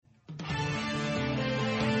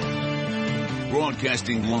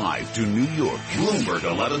Broadcasting live to New York, Bloomberg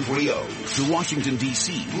 1130. To Washington,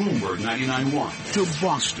 D.C., Bloomberg 99.1. To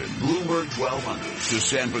Boston, Bloomberg 1200. To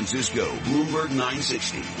San Francisco, Bloomberg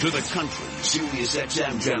 960. To the country, Sirius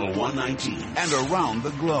XM Channel 119. And around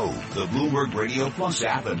the globe, the Bloomberg Radio Plus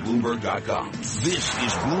app at Bloomberg.com. This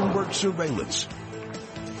is Bloomberg Surveillance.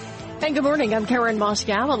 And good morning. I'm Karen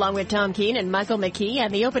Moscow along with Tom Keene and Michael McKee.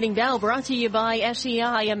 And the opening bell brought to you by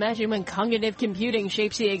SEI. Imagine when cognitive computing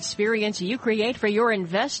shapes the experience you create for your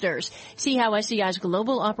investors. See how SEI's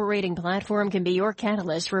global operating platform can be your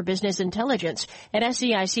catalyst for business intelligence at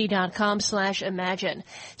SEIC.com/imagine.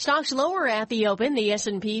 Stocks lower at the open. The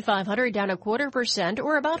S&P 500 down 0.25%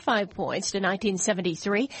 or about 5 points to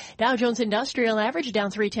 1973. Dow Jones Industrial Average down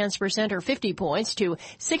 0.3% or 50 points to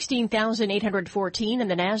 16,814. And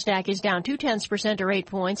the NASDAQ is down 0.2% or 8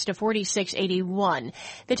 points to 4681.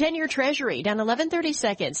 The 10-year Treasury down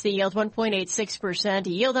 11/32. The yield 1.86%.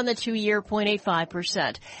 Yield on the 2-year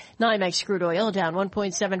 0.85%. NYMEX crude oil down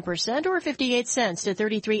 1.7% or 58 cents to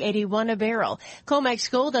 33.81 a barrel. COMEX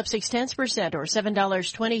gold up 0.6% or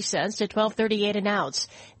 $7.20 to 12.38 an ounce.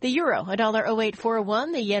 The euro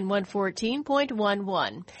 $1.0841. The yen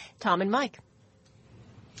 114.11. Tom and Mike.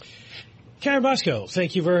 Karen Bosco,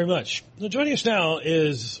 thank you very much. Now, joining us now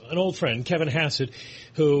is an old friend, Kevin Hassett,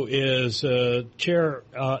 who is chair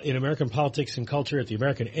in American Politics and Culture at the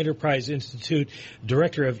American Enterprise Institute,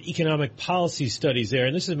 director of economic policy studies there.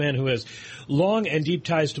 And this is a man who has long and deep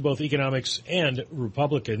ties to both economics and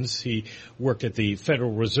Republicans. He worked at the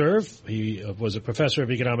Federal Reserve. He was a professor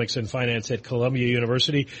of economics and finance at Columbia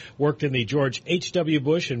University, worked in the George H.W.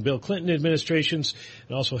 Bush and Bill Clinton administrations,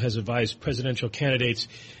 and also has advised presidential candidates,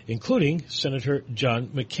 including Senator John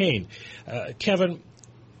McCain. Kevin,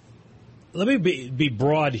 let me be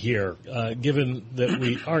broad here, given that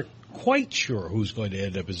we aren't quite sure who's going to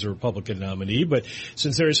end up as the Republican nominee, but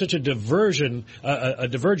since there is such a divergence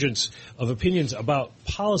of opinions about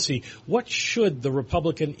policy, what should the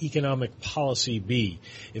Republican economic policy be?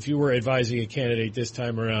 If you were advising a candidate this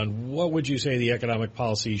time around, what would you say the economic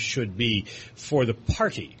policy should be for the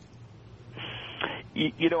party?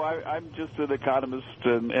 You know, I'm just an economist,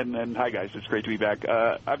 and hi guys, it's great to be back.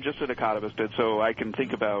 I'm just an economist, and so I can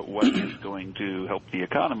think about what is going to help the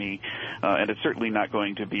economy, and it's certainly not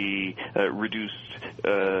going to be reduced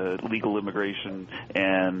legal immigration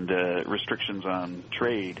and restrictions on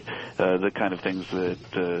trade, the kind of things that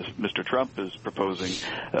Mr. Trump is proposing.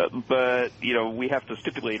 But, you know, we have to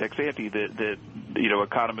stipulate ex ante that, you know,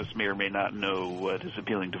 economists may or may not know what is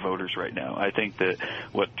appealing to voters right now. I think that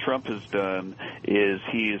what Trump has done is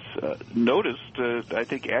he's noticed, I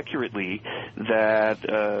think accurately,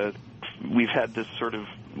 that we've had this sort of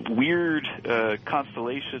weird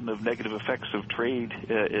constellation of negative effects of trade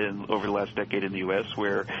over the last decade in the U.S.,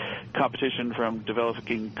 where competition from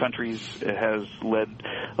developing countries has led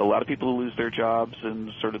a lot of people to lose their jobs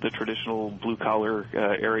in sort of the traditional blue-collar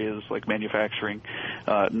areas like manufacturing.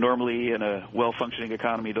 Normally, in a well-functioning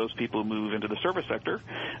economy, those people move into the service sector,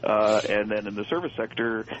 and then in the service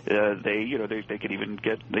sector, they could even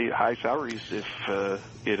get the high salaries if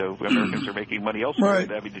Americans are making money elsewhere.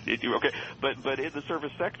 Right. I mean, but in the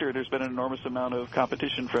service sector, there's been an enormous amount of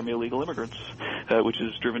competition from illegal immigrants, which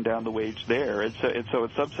has driven down the wage there. And so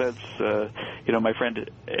in some sense, my friend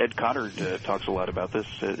Ed Conard talks a lot about this,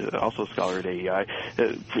 also a scholar at AEI.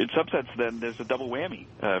 In some sense, then there's a double whammy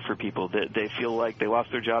for people. They feel like they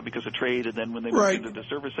lost their job because of trade, and then when they move into the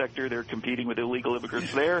service sector, they're competing with illegal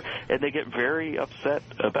immigrants there, and they get very upset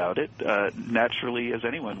about it, naturally, as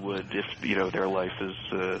anyone would if, their life is,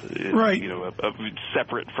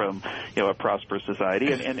 separate from, a prosperous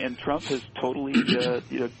society. And Trump has totally,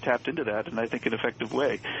 tapped into that in, I think, an effective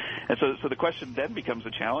way. And so the question then becomes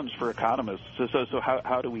a challenge for economists. So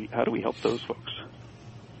how do we help those folks?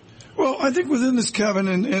 Well, I think within this, Kevin,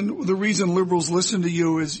 and the reason liberals listen to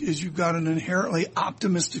you is you've got an inherently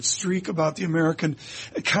optimistic streak about the American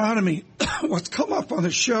economy. What's come up on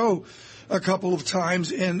the show a couple of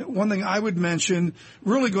times, and one thing I would mention,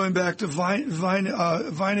 really going back to Weiner in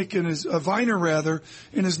his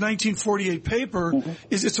 1948 paper,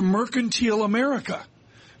 is it's a mercantile America.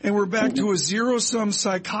 And we're back to a zero-sum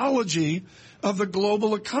psychology of the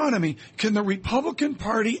global economy. Can the Republican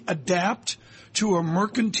Party adapt to a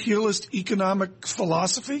mercantilist economic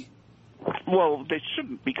philosophy? Well, they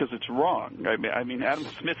shouldn't, because it's wrong. I mean, Adam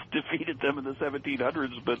Smith defeated them in the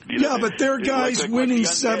 1700s, but but their guy's winning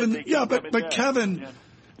seven. But Kevin,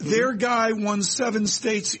 their guy won 7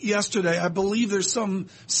 states yesterday. I believe there's some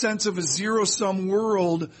sense of a zero-sum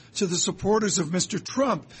world to the supporters of Mr.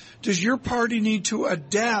 Trump. Does your party need to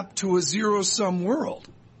adapt to a zero-sum world?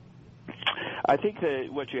 I think that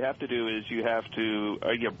what you have to do is you have to,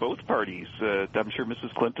 both parties, I'm sure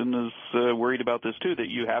Mrs. Clinton is worried about this too, that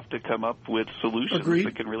you have to come up with solutions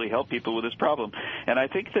that can really help people with this problem. And I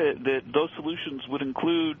think that those solutions would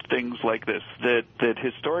include things like this, that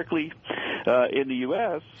historically in the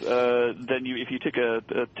U.S., if you took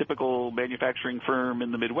a typical manufacturing firm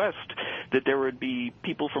in the Midwest, that there would be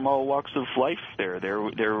people from all walks of life there. There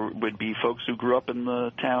would be folks who grew up in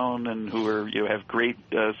the town and who are, have great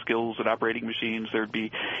skills at operating machines. There'd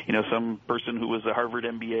be, some person who was a Harvard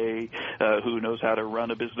MBA who knows how to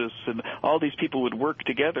run a business, and all these people would work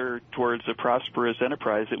together towards a prosperous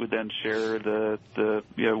enterprise that would then share the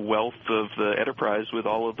wealth of the enterprise with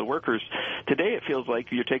all of the workers. Today, it feels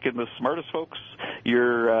like you're taking the smartest folks,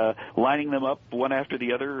 you're lining them up one after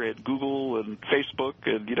the other at Google and Facebook,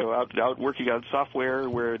 and out working on software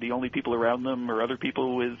where the only people around them are other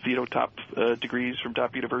people with top degrees from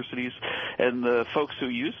top universities, and the folks who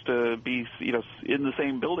used to be in the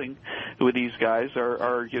same building with these guys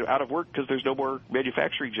are out of work because there's no more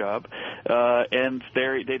manufacturing job, and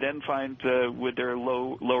they then find with their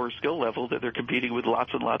lower skill level that they're competing with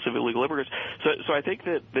lots and lots of illegal immigrants. So I think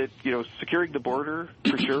that securing the border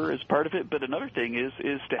for sure is part of it, but another thing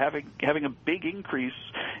is to having a big increase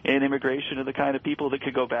in immigration of the kind of people that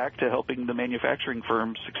could go back to helping the manufacturing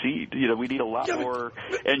firms succeed. We need a lot more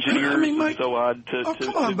engineers and so on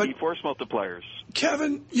to be force multipliers.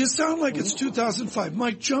 Kevin, you sound like it's 2005.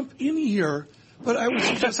 Mike, jump in here, but I would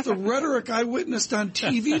suggest the rhetoric I witnessed on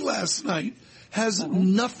TV last night has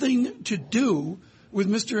nothing to do with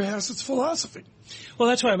Mr. Hassett's philosophy. Well,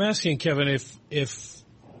 that's why I'm asking, Kevin, if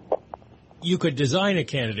you could design a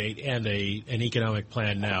candidate and an economic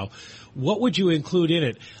plan now, what would you include in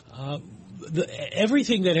it?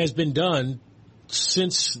 Everything that has been done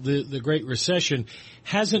since the Great Recession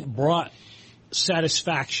hasn't brought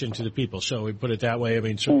satisfaction to the people. So we put it that way. I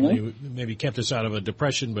mean, certainly maybe kept us out of a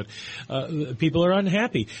depression, but people are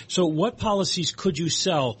unhappy. So what policies could you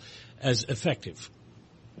sell as effective?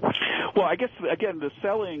 Well, I guess, again, the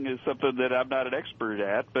selling is something that I'm not an expert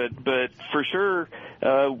at, but for sure,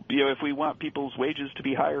 if we want people's wages to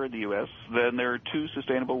be higher in the U.S., then there are two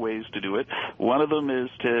sustainable ways to do it. One of them is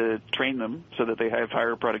to train them so that they have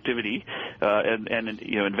higher productivity, and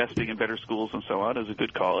investing in better schools and so on is a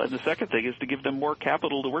good call. And the second thing is to give them more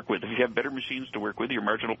capital to work with. If you have better machines to work with, your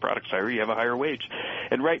marginal product's higher, you have a higher wage.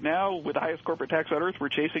 And right now, with the highest corporate tax on earth, we're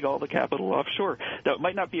chasing all the capital offshore. That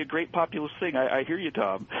might not be a great populist thing. I hear you,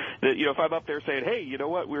 Tom. That, if I'm up there saying, hey, you know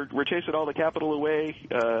what, we're chasing all the capital away.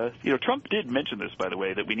 Trump did mention this, by the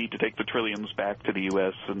way, that we need to take the trillions back to the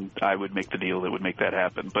U.S., and I would make the deal that would make that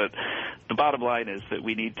happen. But the bottom line is that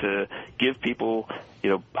we need to give people,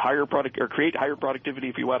 create higher productivity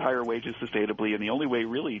if you want higher wages sustainably. And the only way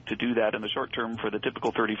really to do that in the short term for the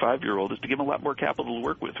typical 35-year-old is to give them a lot more capital to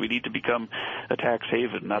work with. We need to become a tax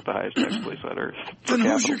haven, not the highest tax place on earth. Then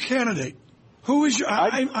who's your candidate? Who is your?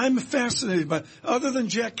 I'm fascinated by. Other than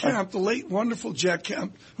Jack Kemp, the late wonderful Jack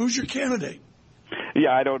Kemp, who's your candidate?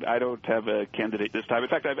 Yeah, I don't have a candidate this time. In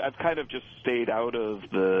fact, I've kind of just stayed out of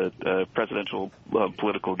the presidential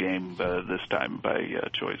political game this time by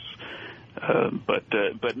choice.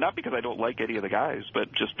 But not because I don't like any of the guys,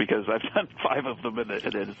 but just because I've done 5 of them, and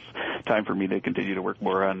it's time for me to continue to work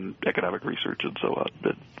more on economic research and so on.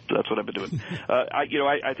 That's what I've been doing.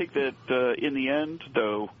 I think that in the end,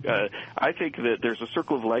 though, I think that there's a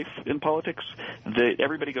circle of life in politics that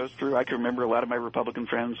everybody goes through. I can remember a lot of my Republican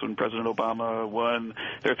friends when President Obama won,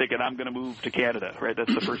 they're thinking, I'm going to move to Canada, right?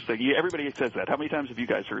 That's the first thing. Everybody says that. How many times have you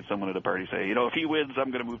guys heard someone at a party say, if he wins,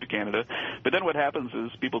 I'm going to move to Canada? But then what happens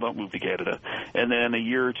is people don't move to Canada. And then a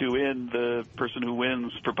year or two in, the person who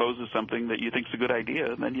wins proposes something that you think is a good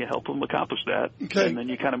idea, and then you help them accomplish that, and then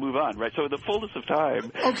you kind of move on, right? So the fullness of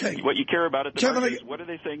time, what you care about at the market is what are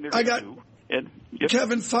they saying they're going to do? And,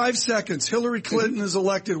 Kevin, 5 seconds. Hillary Clinton is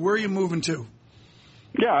elected. Where are you moving to?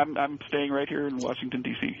 Yeah, I'm staying right here in Washington,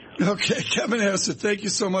 D.C. Okay, Kevin Hassett, thank you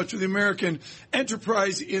so much for the American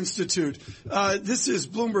Enterprise Institute. This is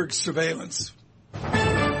Bloomberg Surveillance.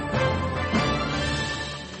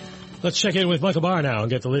 Let's check in with Michael Barr now and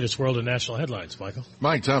get the latest world and national headlines. Michael.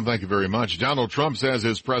 Mike, Tom, thank you very much. Donald Trump says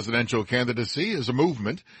his presidential candidacy is a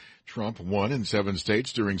movement. Trump won in 7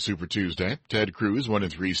 states during Super Tuesday. Ted Cruz won in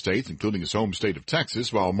 3 states, including his home state of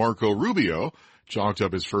Texas, while Marco Rubio chalked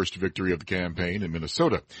up his first victory of the campaign in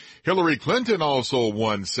Minnesota. Hillary Clinton also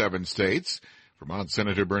won 7 states. Vermont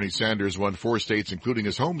Senator Bernie Sanders won 4 states, including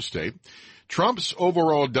his home state. Trump's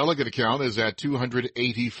overall delegate count is at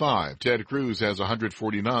 285. Ted Cruz has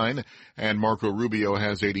 149, and Marco Rubio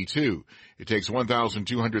has 82. It takes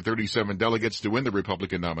 1,237 delegates to win the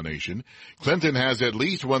Republican nomination. Clinton has at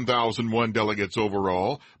least 1,001 delegates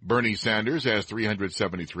overall. Bernie Sanders has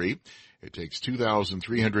 373. It takes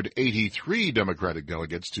 2,383 Democratic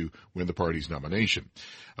delegates to win the party's nomination.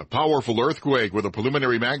 A powerful earthquake with a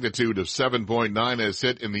preliminary magnitude of 7.9 has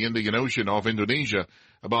hit in the Indian Ocean off Indonesia,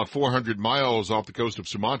 about 400 miles off the coast of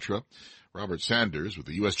Sumatra. Robert Sanders with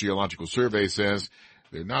the U.S. Geological Survey says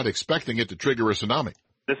they're not expecting it to trigger a tsunami.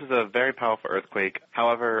 This is a very powerful earthquake.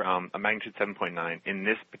 However, a magnitude 7.9 in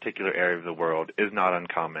this particular area of the world is not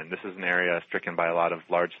uncommon. This is an area stricken by a lot of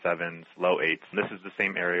large 7s, low 8s. This is the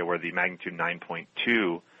same area where the magnitude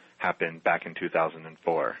 9.2 happened back in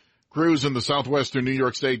 2004. Crews in the southwestern New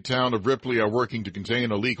York State town of Ripley are working to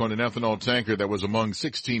contain a leak on an ethanol tanker that was among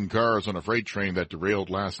 16 cars on a freight train that derailed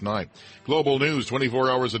last night. Global news 24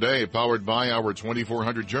 hours a day, powered by our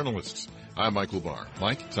 2,400 journalists. I'm Michael Barr.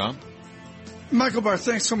 Mike, Tom? Michael Barr,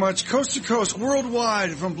 thanks so much. Coast to coast,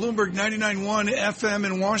 worldwide, from Bloomberg 99.1 FM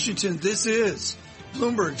in Washington, this is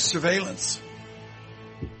Bloomberg Surveillance.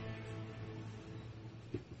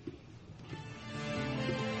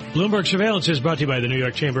 Bloomberg Surveillance is brought to you by the New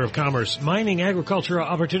York Chamber of Commerce. Mining agricultural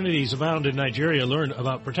opportunities abound in Nigeria. Learn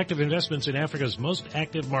about protective investments in Africa's most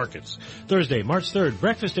active markets. Thursday, March 3rd,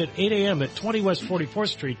 breakfast at 8 a.m. at 20 West 44th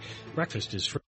Street. Breakfast is free.